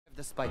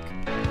the spike.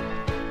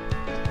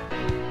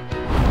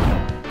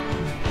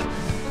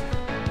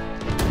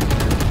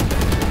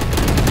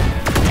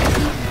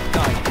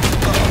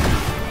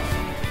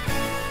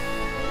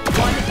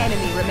 One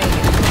enemy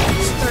remaining.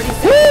 30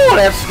 seconds. Woo,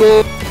 let's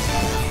go.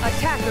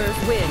 Attackers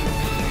win.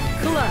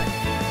 Clutch.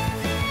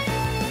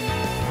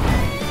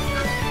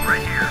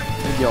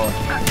 Good job.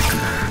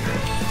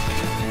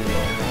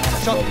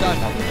 Shotgun.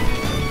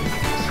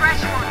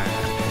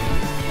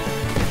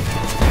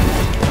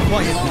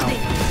 Quiet now.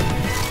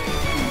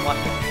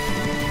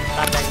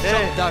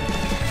 Shotgun.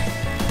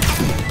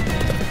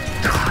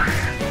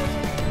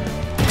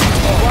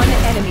 One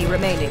enemy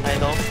remaining. Hay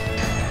đúng.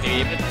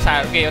 Tìm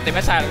sai kia, tìm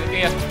hết sai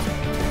kia.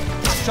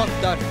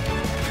 Shotgun.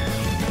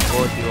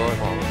 Ôi chị ơi,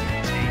 bỏ.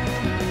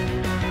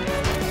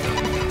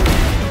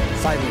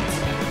 Silence.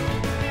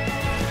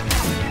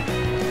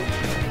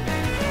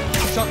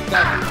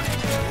 Shotgun.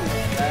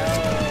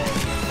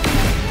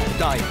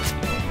 Die.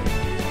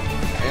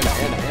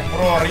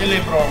 Bro, really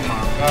bro,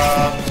 man.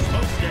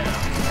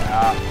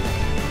 Yeah.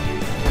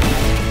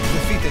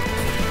 Defeated.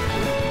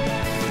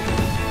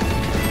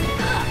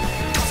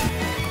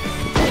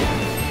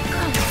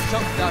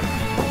 Shotgun.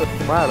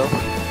 Quá rồi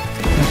đúng.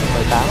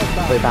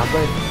 18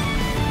 giây.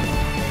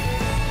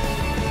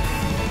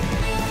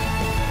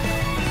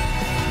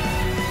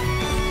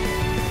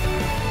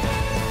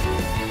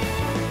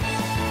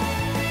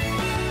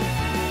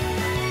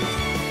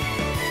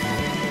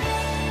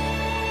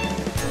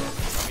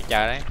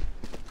 Chờ đấy.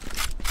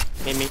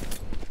 Mimi.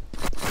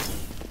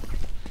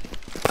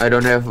 I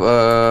don't have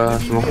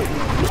smoke.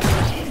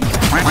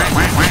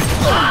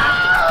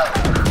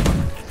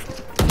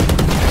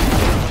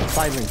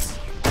 Silence.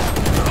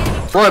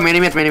 Ôi, mini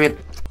mid. Đi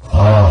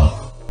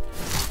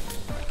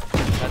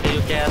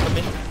vô che tôi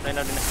biết. Đây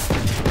đâu đi nè.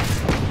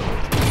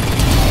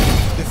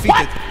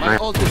 Defeated. My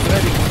ult is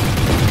ready.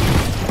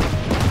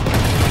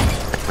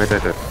 Wait.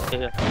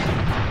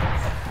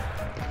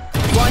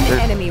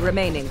 One enemy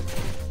remaining.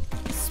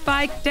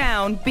 Spike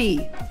down B.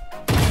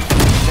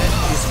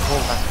 Is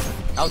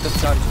out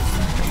of charges.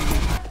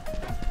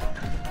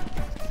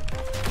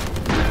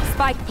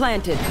 Spike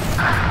planted.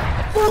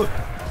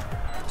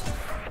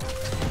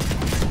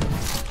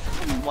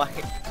 Ngoài.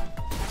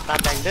 Ta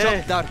đánh đi.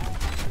 Shotgun.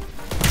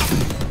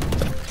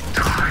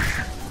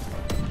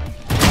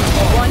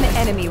 One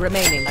enemy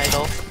remaining. Hay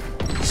đúng.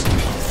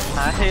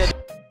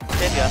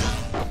 Hết kìa.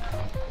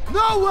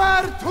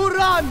 Nowhere to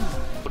run.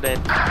 Đền.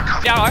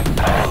 Sao rồi?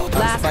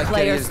 Last Spike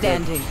player is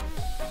standing.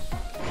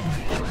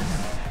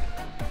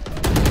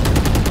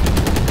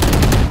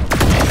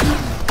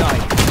 Die.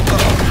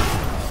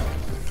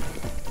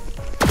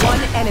 One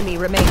enemy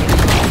remaining.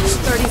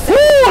 30 seconds.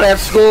 Woo,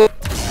 let's go.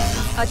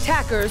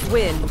 Attackers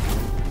win.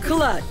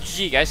 Clutch.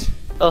 Gì guys?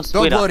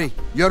 Don't worry,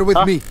 you're with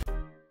me.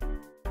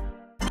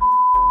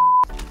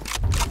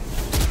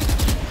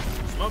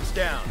 Smoke's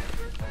down.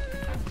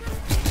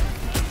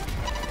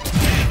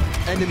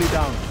 Enemy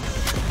down.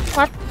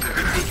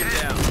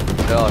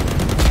 Rồi.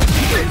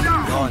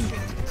 Gone.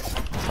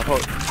 Thôi.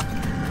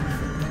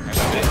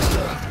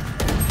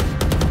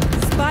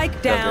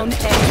 Spike down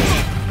A.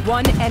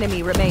 One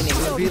enemy remaining.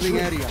 Revealing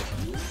area.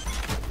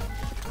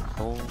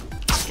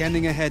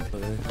 Scanning ahead.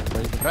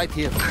 Right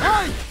here.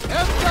 I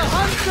am the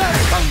hunter!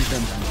 Found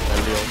them.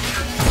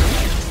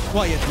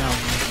 Quiet now.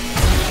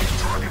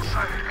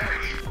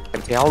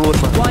 Em kéo luôn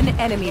mà. One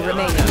enemy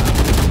remaining.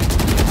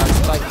 Our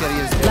spike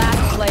carrier is dead.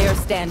 Last player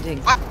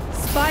standing.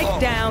 Spike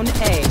down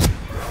A.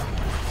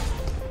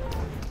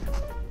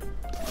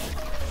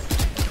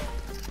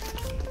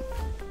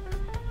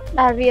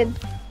 Đà viên.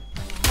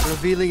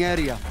 Revealing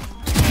area.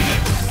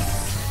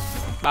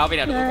 Bao bên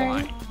nào được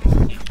ngoài.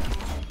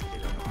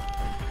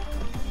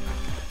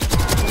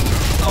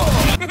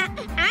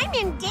 I'm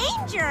in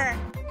danger.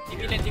 Chim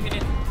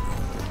lên.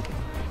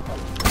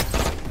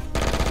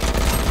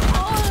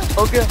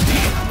 Okay.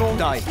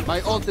 Die.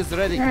 My ult is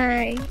ready.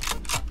 Hai.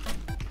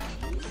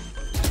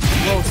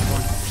 Close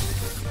one.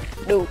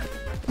 Đủ.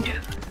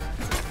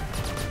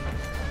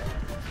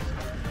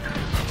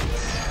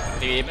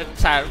 Tìm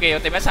sai kia,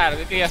 tìm hết sai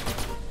cái kia.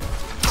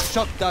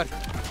 Shotgun.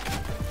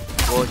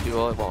 Ôi chị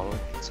ơi, bỏ luôn.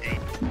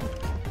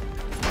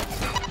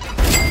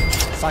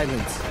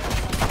 Silence.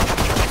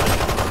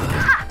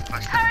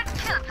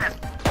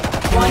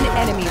 One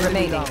enemy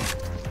remaining.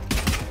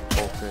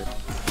 Ok.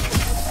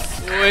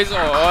 Ui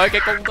rồi ơi,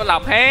 cái cung tôi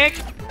làm hết.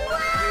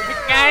 Biết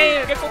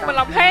ngay, cái cung mình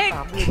làm hết.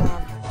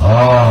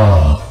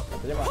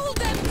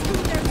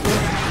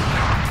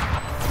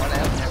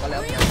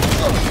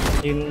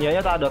 Nhìn nhớ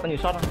cho ta được, có nhiều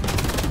shot không?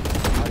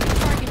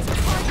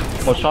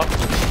 Một shot.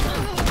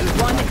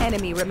 One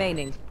enemy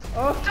remaining.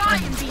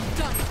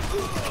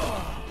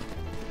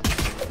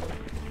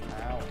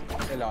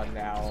 Cái lòn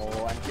nào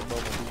anh chim bơm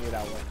một như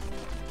đầu rồi.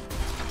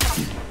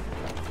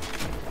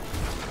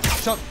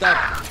 Shotgun.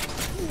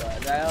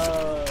 Trời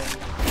ơi.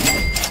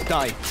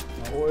 Die.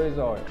 Ôi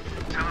rồi.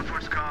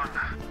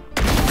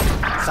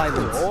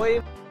 Silence.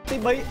 Ôi.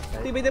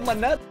 TP tới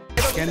mình đó.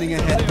 Scanning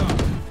ahead.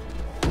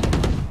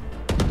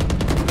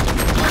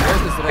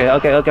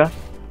 Ok.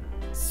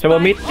 Chamber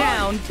mid.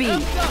 Down B.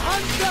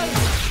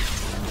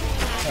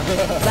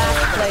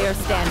 Last player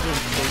standing.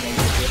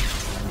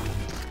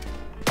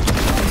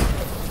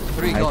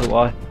 3 Hay gone. thủ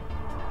ơi.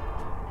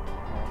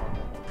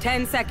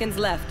 10 seconds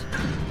left.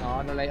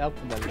 Nó lấy up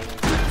của mình luôn.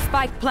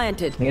 Spike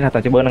planted. Nghĩ là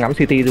thằng Chamber nó ngắm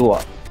CT rồi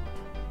à?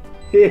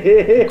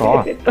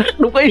 Có à?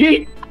 Đúng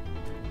ý.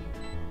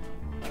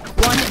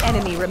 One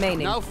enemy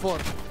remaining. Now for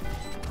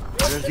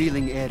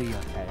revealing area.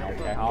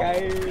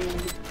 Kệ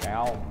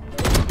không.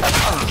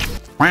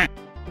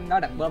 Nó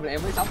đặt bơm là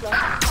em mới sốc đó.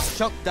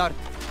 Shock dart.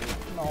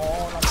 Nó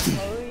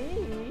mới.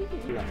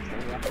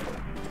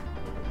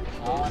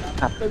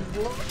 Nó từng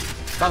quá.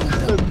 Băng.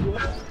 Từng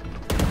quá.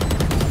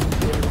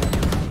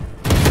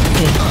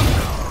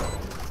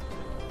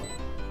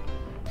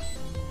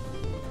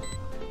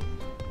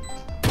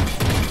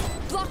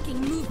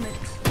 Blocking movement.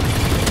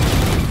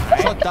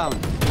 Shot down.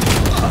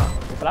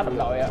 Lát đập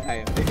lội à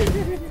thầy.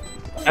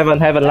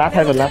 Heaven last.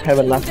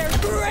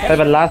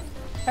 Heaven last.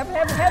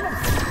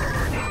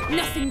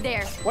 Nothing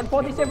there.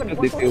 147.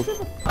 Defuse.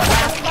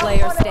 Last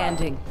player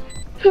standing.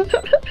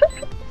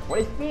 What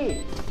is speed?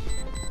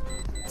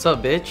 What's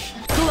up, bitch?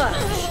 Clutch.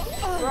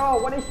 Bro,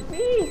 what is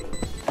speed?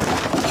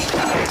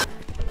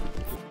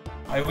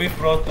 I whip,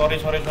 bro.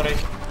 Sorry.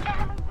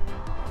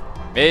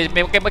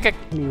 mấy cái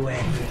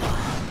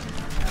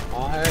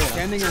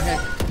Scanning ahead.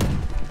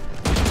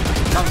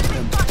 Băng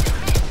them.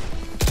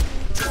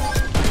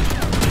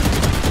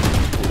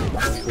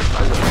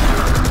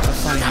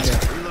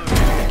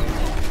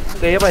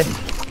 Kế vậy.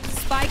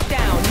 Spike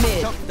down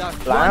mid. Shock dart.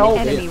 Láo. One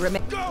enemy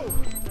remaining.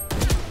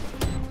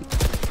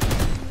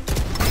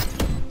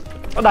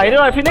 Nó đẩy nữa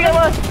rồi, Phoenix em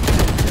ơi.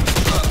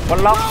 Một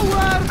lóc.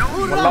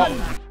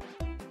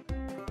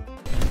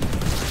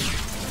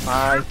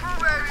 Hai.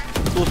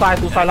 Tu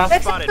sai lắm.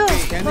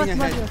 Scanning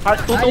ahead. Hai,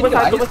 tu bên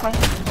sai.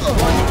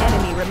 One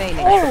enemy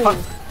remaining.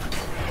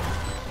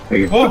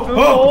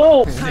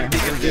 Ô.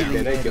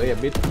 Để đây chửi em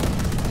biết.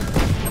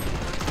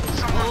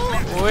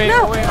 ui No,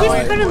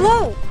 he's very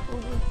low.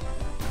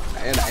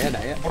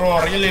 Đẩy.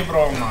 Bro, really, bro.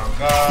 Oh my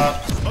god.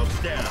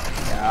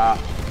 Dạ.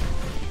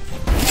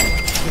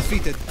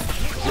 Defeated.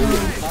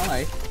 Nó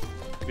này.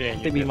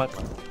 TB mà.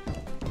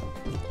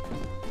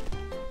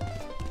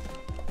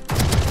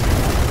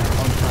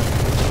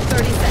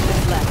 30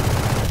 seconds left.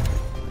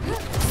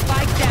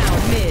 Spike down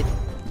mid.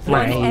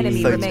 One Mày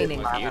enemy xinh.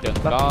 remaining. kiểu đừng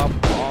có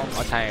bỏ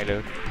ở thay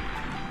được.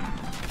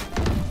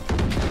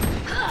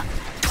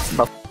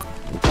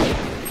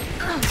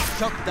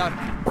 Shock dart.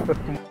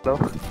 Đâu?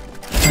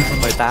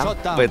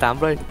 18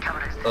 đây.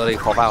 Thì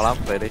khó vào lắm,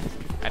 về đi.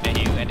 Anh ấy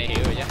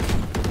hiểu rồi chứ.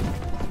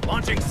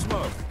 Launching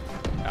smoke.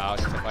 Rồi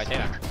xong rồi chết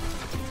à.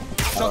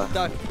 Shock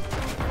dart.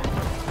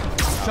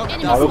 Shock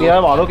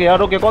Bỏ dart.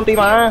 đồ kia con tim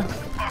mà.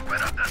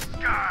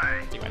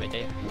 Chị phải để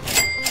cháy.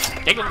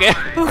 Cháy con kia.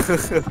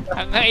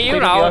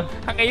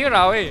 Thằng yếu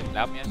rồi.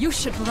 Làm nha. You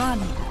should run.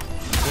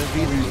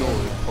 Revealing goal.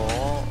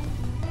 Có.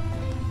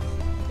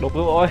 Đục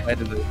rồi.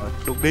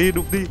 Đục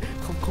đi.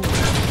 Không.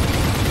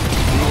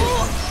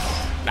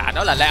 Đã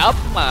nói là lay up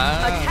mà.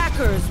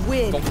 Attackers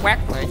win. Con quát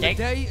mà cháy.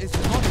 Today is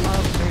not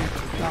our day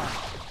to die.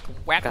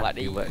 Quát là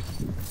đi. Như vậy.